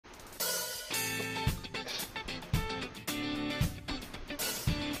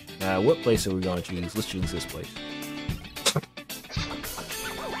What place are we gonna choose? Let's choose this place.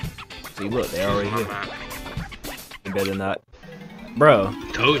 See, look, they're already here. You better not. Bro.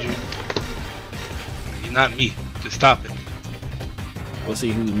 Told you. You're not me. Just stop it. We'll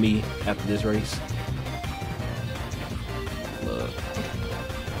see who's me after this race. Look.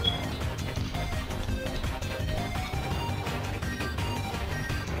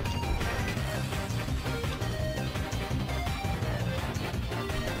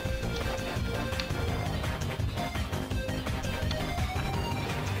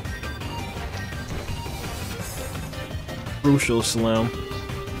 Crucial Slim.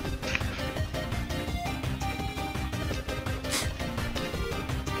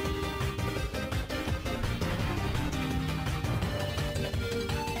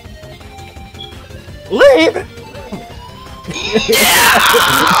 Leave it!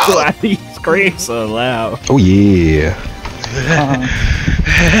 Why do you scream so loud? Oh yeah.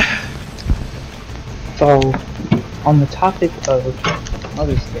 So, on the topic of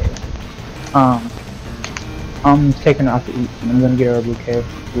Mother's Day, I'm taking her out to eat, and I'm gonna get her a bouquet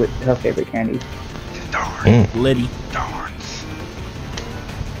with her favorite candy. Darn. Liddy. Darns.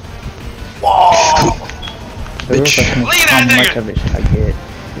 Whoa! The real Bitch. question Look is at how that much nigga. of it should I get?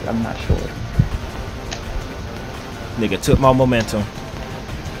 'Cause I'm not sure. Nigga took my momentum.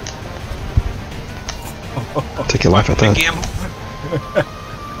 Take your life at that. Gamble.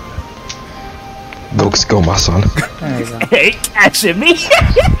 Go, my son. There you go. Hey, catching me!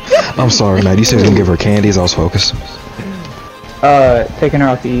 I'm sorry, man. You said you was gonna give her candies. I was focused. Taking her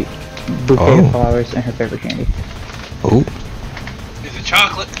out to eat, bouquet Oh. of flowers, and her favorite candy. Oh, Is it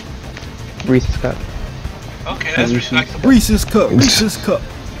chocolate? Reese's cup. Okay, that's Reese's. respectable. Reese's cup, Reese's cup.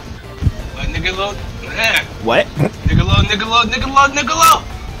 Nigga low. Yeah. What? Nigga low, nigga low, nigga low, nigga low.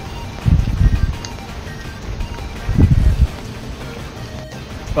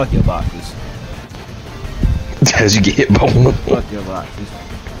 Fuck your boxes. as you get hit by one. Fuck your boxes.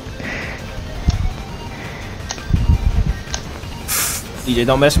 DJ,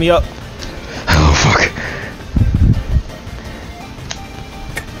 don't mess me up. Oh fuck.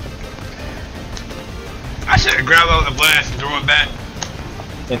 I should have grabbed out the blast and throw it back.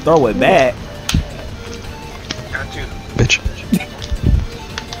 And throw it back. Got you. Bitch.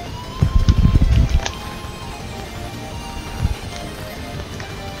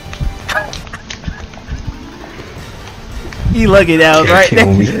 He lucky down right kill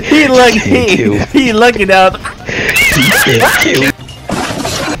there. me. He lucky. He lucky down.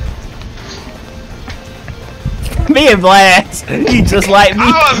 Me and Blast. He just like me.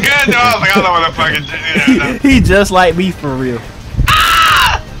 I was good though. I was like, I don't want to fucking do that. He just like me for real.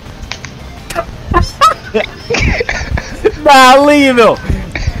 Nah, leave him.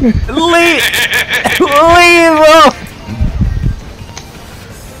 Leave him.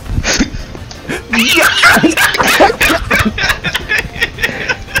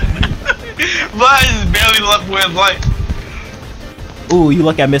 But just barely left with his life. Ooh, you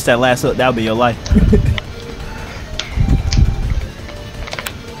lucky I missed that last hook. That'll be your life.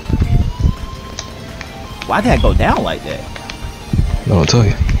 Why'd that go down like that? No, I'll tell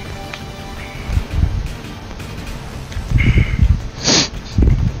you.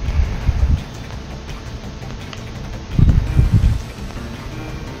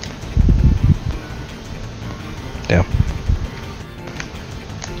 Damn.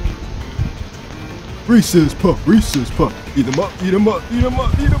 Reese's Puff, Reese's Puff. Eat him up, eat him up, eat him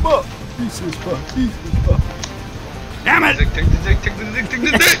up, eat him up. Reese's Puff, Reese's Puff. Damn it! Take the dick, take the dick, take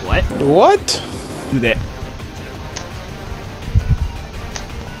the dick. What? What? Do that.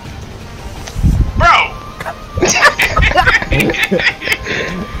 Bro!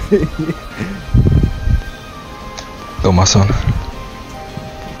 Go, my son.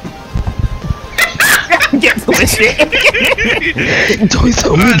 Get twisted. Don't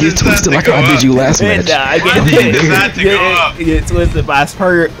tell me get twisted like I did you last match. Nah, Why did you decide to go up? get twisted by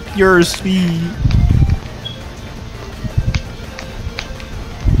pure speed.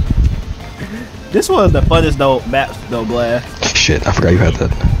 This was the funnest maps though, Blast. Shit, I forgot you had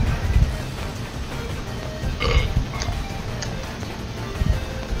that.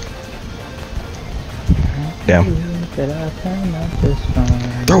 Damn.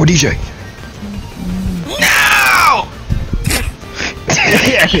 Throw a DJ. No!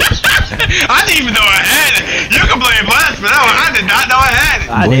 I didn't even know I had it. You can blame Blast for that one. I did not know I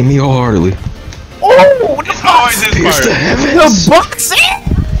had it. Blame me wholeheartedly. Oh, It's always this Pierce part. the heavens. the boxing!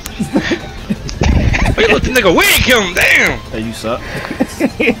 Hey, look, the nigga we ain't kill him. Damn. Hey, you suck.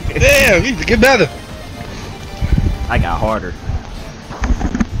 Damn, you need to get better. I got harder.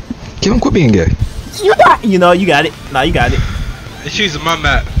 Give him quit being gay. You got it. Nah, you got it. It's using my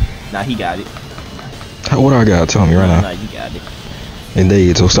map. Nah, he got it. What do I got? Tell me right Nah, now. you got it.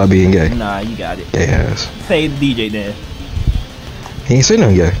 Indeed, so stop being gay. Nah, you got it. Gay ass. Say the DJ then. He ain't say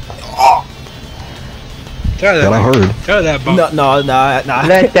nothing gay. Try That I heard. Try that bump. Nah.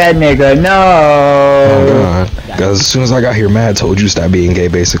 Let that nigga know. Oh god. Because as soon as I got here, Mad told you to stop being gay,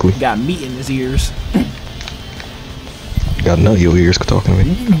 basically. Got meat in his ears. Got nut in your ears talking to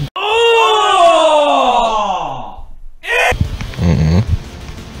me.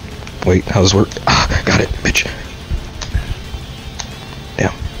 Wait, how does this work? Ah, got it, bitch.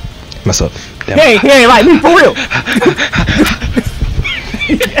 Damn. Mess up. Damn. He ain't like me for real.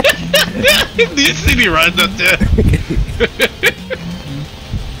 Do you see me runs up there?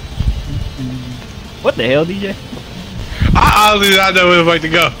 What the hell, DJ? I honestly don't know where the fuck to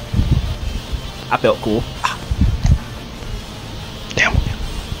go. I felt cool. Damn.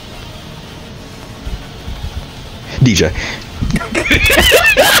 DJ.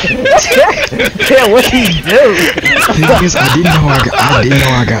 Yeah, what he do? Thing is, I didn't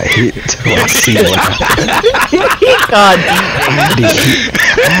know I got hit until I see what happened. God, I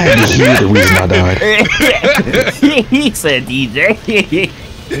had to hear the reason I died. he said DJ.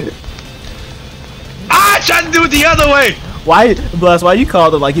 I tried to do it the other way. Why, Blast? Why you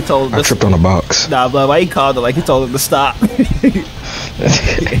called him like you told him? I tripped on a box. Nah, Blast. Why you called him like you told him to stop?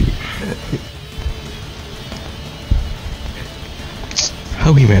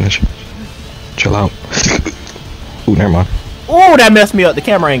 How he manage? Chill out. Ooh, never mind. Oh, that messed me up. The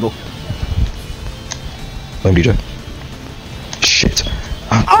camera angle. Blame DJ. Shit.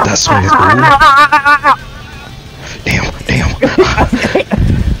 That swing is cool.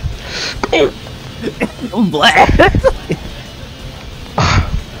 Damn. Blast.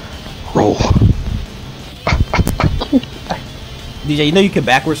 Roll. DJ, you know you can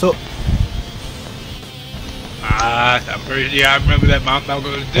backwards hook? I'm pretty. Yeah, I remember that mount. I'm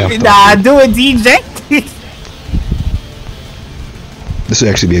gonna do. Yeah. Nah, do it, DJ. This would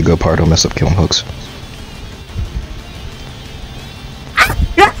actually be a good part. Don't mess up killing hooks.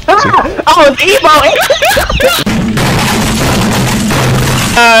 I was emoting.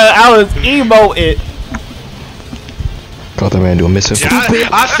 I was emoting. Caught that man doing missing. Yeah,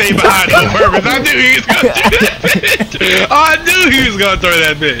 I stayed behind on purpose. I knew he was gonna do that bitch. I knew he was gonna throw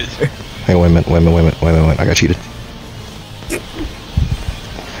that bitch. Hey, wait a minute. I got cheated.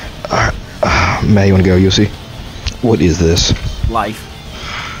 Alright. Matt, you wanna go, UC? What is this? Life.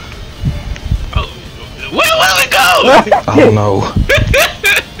 Oh, where do we go? I don't know.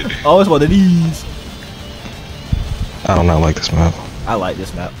 Oh, it's one of these. I don't know, I like this map. I like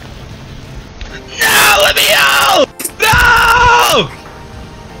this map. No, let me out! No!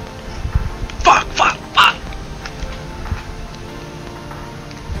 Fuck.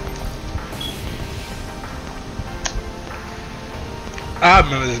 I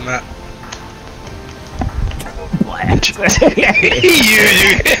remember this map.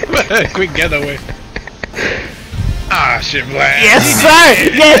 Quick getaway. Ah, shit, Blast. Yes, sir.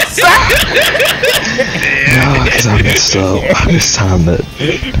 Yes, sir. No, because I messed up. I mistimed it.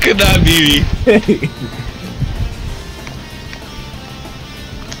 Could not be me.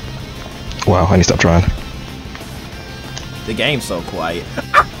 Wow, I need to stop trying. The game's so quiet.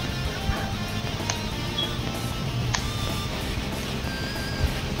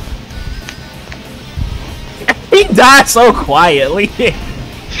 He died so quietly.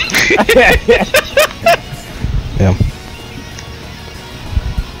 Damn.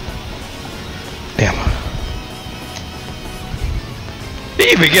 He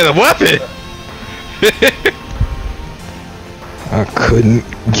even get a weapon. I couldn't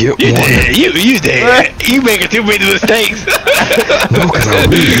get You one. did. You did. You making too many mistakes. No, because I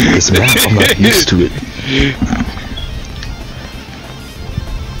really hate this map. I'm not used to it.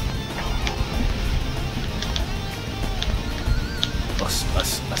 Us.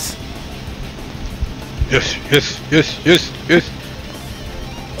 Yes.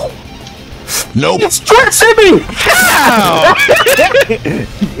 Nope. It's stretching me. How?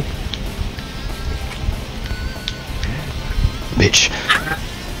 Bitch.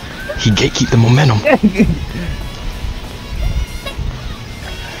 He gatekeep the momentum.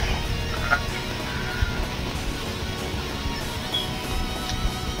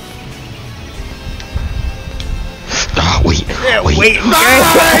 Wait.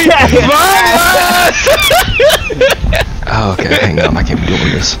 Oh, okay, hang on. I can't be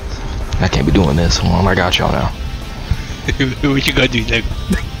doing this. Hold on, I got y'all now. What you gonna do, nigga?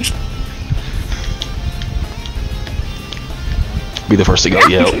 Be the first to go,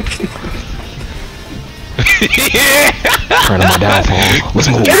 yell. Friend of my downfall. Let's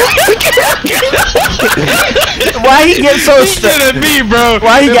move. Why he get so Shit at me, bro.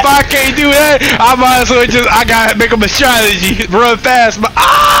 Why If I can't do that, I might as well I gotta make him a strategy. Run fast, but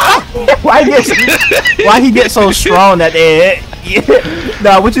why he get so strong that they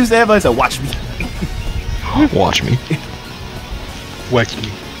nah, what you said, but I said watch me. Watch me. watch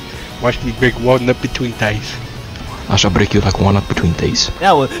me. Watch me break one up between thighs. I shall break you like one up between these.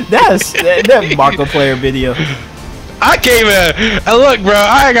 That Marco player video. I came in. And look, bro,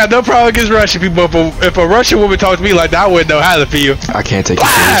 I ain't got no problem against Russian people. If a Russian woman talked to me like that, I wouldn't know how to feel. I can't take you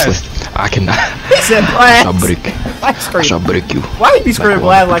seriously. I cannot. He said I shall break. I shall break you. Why he be screaming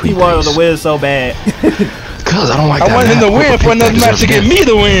blast like he wanted to win so bad? Cause I don't like that. I want him to win for another match to get me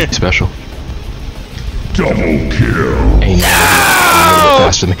to win. Special. Double kill. Ain't no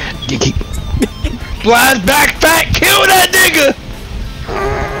faster than me. Keep. Blast back, fat, kill that nigga.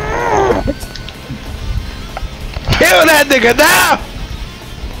 Kill that nigga now!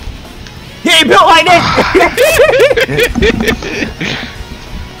 He ain't built like that!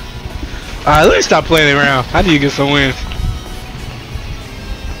 Alright, let me stop playing around. How do you get some wins?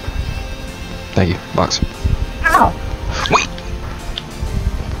 Thank you, box. Ow! Wait!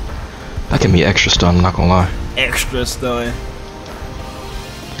 That can be extra stun, I'm not gonna lie. Extra stun.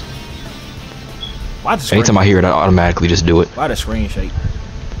 Why the screen? Anytime I hear it, I automatically just do it. Why the screen shake?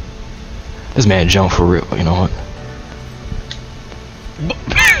 This man jumped for real, you know what?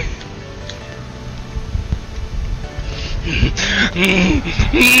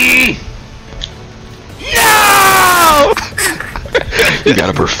 No! You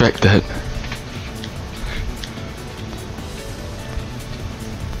gotta perfect that.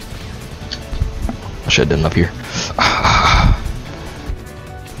 I should've done it up here.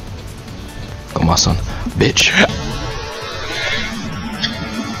 Go, my son. Bitch.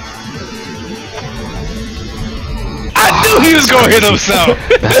 I knew he was gonna hit himself.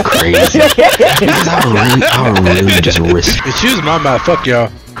 That's crazy. Because I really just risked. It's choosing my map. Fuck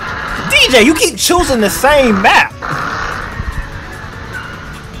y'all. DJ, you keep choosing the same map.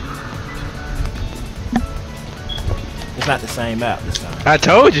 It's not the same map this time. I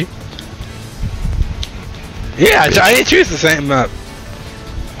told you. Yeah, I didn't choose the same map.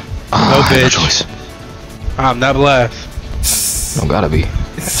 No bitch. No choice. I'm not blast. Don't gotta be.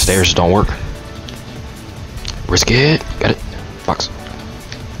 Stairs don't work. Risk it. Got it. Box.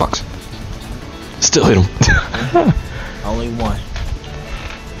 Box. Still hit him. Only one.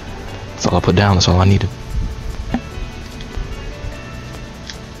 That's all I put down. That's all I needed.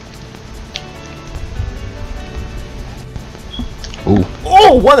 Ooh.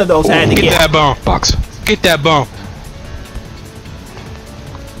 Oh, one of those had to Get get. that bone. Box. Get that bone.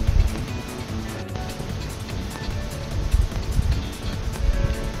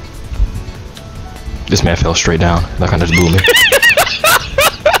 This man fell straight down. That kind of just blew me.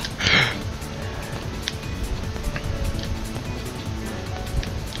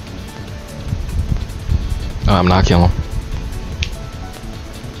 I'm not killing him.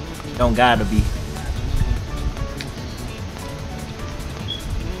 Don't gotta be.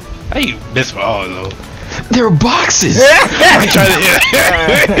 How you miss for all though? There are boxes. I'm trying to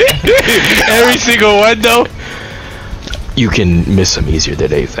hit every single one though. You can miss them easier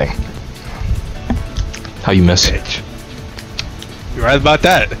than anything. How you miss? Bitch. You're right about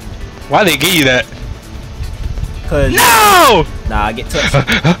that. Why they give you that? Cause No! nah, I get touched.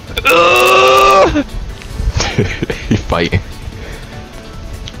 You fighting.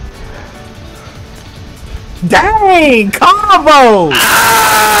 Dang, combo!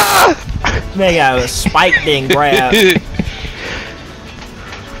 Man got a spike thing grab. He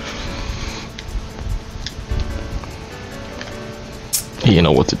didn't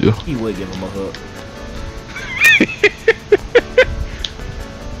know what to do. He would give him a hook.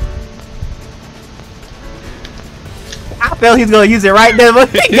 I felt he was gonna use it right there, but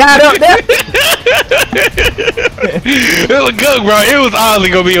he got up there. It was good, bro. It was honestly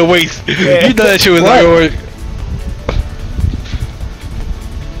gonna be a waste. Yeah. You know that shit was not gonna work.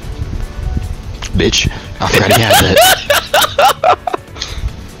 Bitch. I forgot he had that.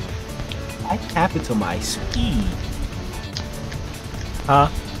 I tap into my speed. Huh?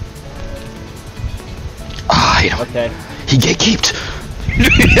 Ah, I hate him. Okay. He get keeped.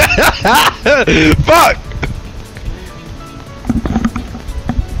 Fuck!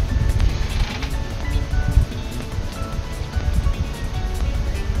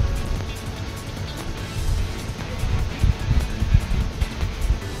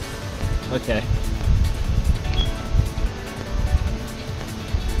 Okay.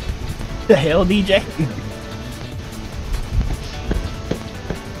 The hell, DJ?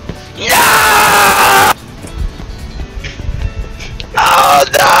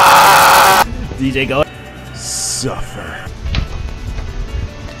 DJ go. Suffer.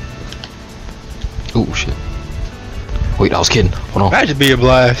 Oh shit. Wait, I was kidding. Hold on. That should be a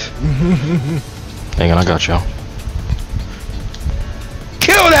blast. Hang on, I got y'all.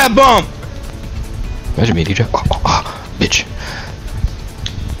 Kill that bump. Imagine me, DJ. Bitch.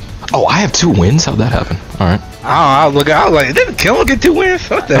 Oh, I have 2 wins? How'd that happen? Alright. I was like, didn't Kill get 2 wins?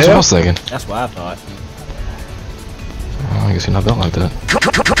 What the That's what I hell? was thinking. That's what I thought. I guess you're not built like that.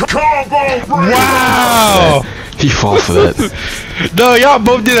 Wow. He fall for that. No, y'all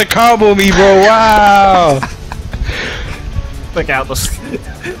both did a combo me, bro. Wow. Took out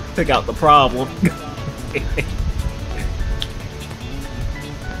the problem.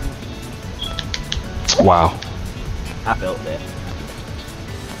 Wow. I felt that.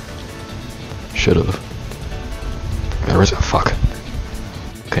 Should've. Got rid of fuck.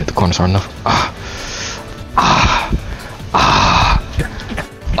 Okay, the corners aren't enough.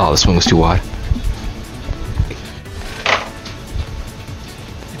 Oh, the swing was too wide.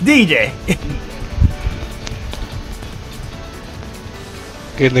 DJ.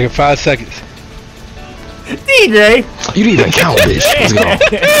 Good nigga, 5 seconds. DJ. You didn't even count, bitch. Let's go.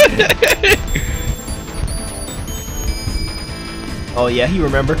 Oh yeah, he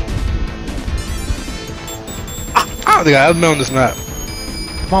remembered. I don't think I ever known this map.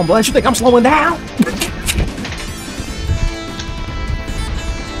 Come on, Blanche, you think I'm slowing down?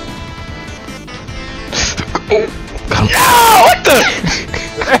 Got him. Oh, what the?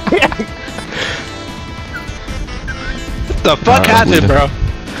 What the fuck happened, bro?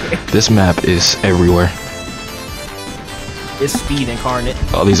 This map is everywhere. It's speed incarnate.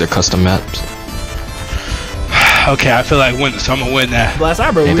 Oh, these are custom maps. Okay, I feel like winning, so I'm gonna win that. Blast, I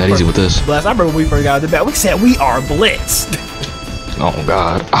remember Ain't that easy with this. Blast, I remember when we first got out of the bat. We said we are blitzed. Oh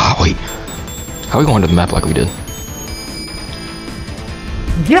god. Ah, wait. How are we going to the map like we did?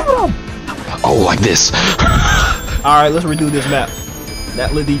 Get him. Oh, like this. All right, let's redo this map.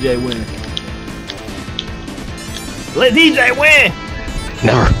 Let DJ win. Let DJ win,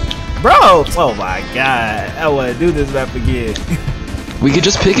 Never. bro. Oh my god, I want to do this map again. We could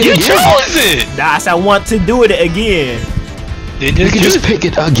just pick it You again. chose it. Nah, I want to do it again. They We could choose just pick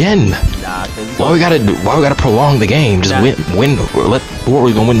it again. Nah, cause Why we gotta prolong the game? Just Nah. win. Let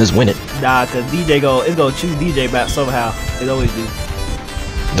whoever's gonna win this win it. Nah, cause DJ it's gonna choose DJ map somehow. It always do.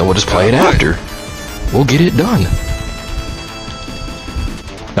 Then we'll just play it after. We'll get it done.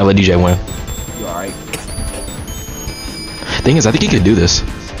 Now let DJ win. You all right? Thing is, I think he could do this.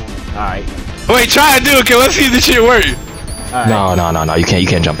 All right. Wait, try to do it, cause let's see if this shit work. All right. No. You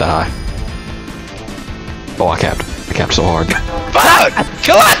can't jump that high. Oh, I capped so hard. Fuck!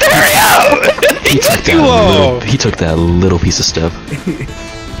 Come on, hurry up! He took that little piece of step.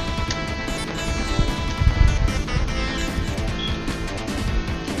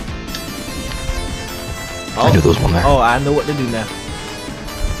 I knew there was one there. Oh, I know what to do now.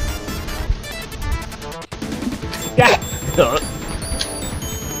 Yeah.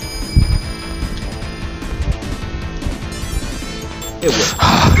 It was. I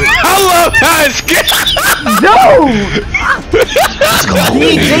love how it's No!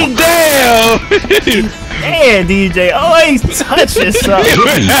 DJ, damn! Man, DJ always touches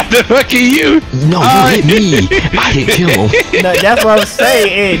something. The fucking you! no, you hit me. I hit Kill. No, that's what I'm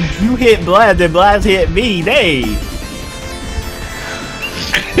saying. And you hit Blast, and Blast hit me. Dang.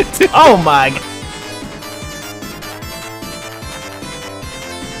 Oh my god.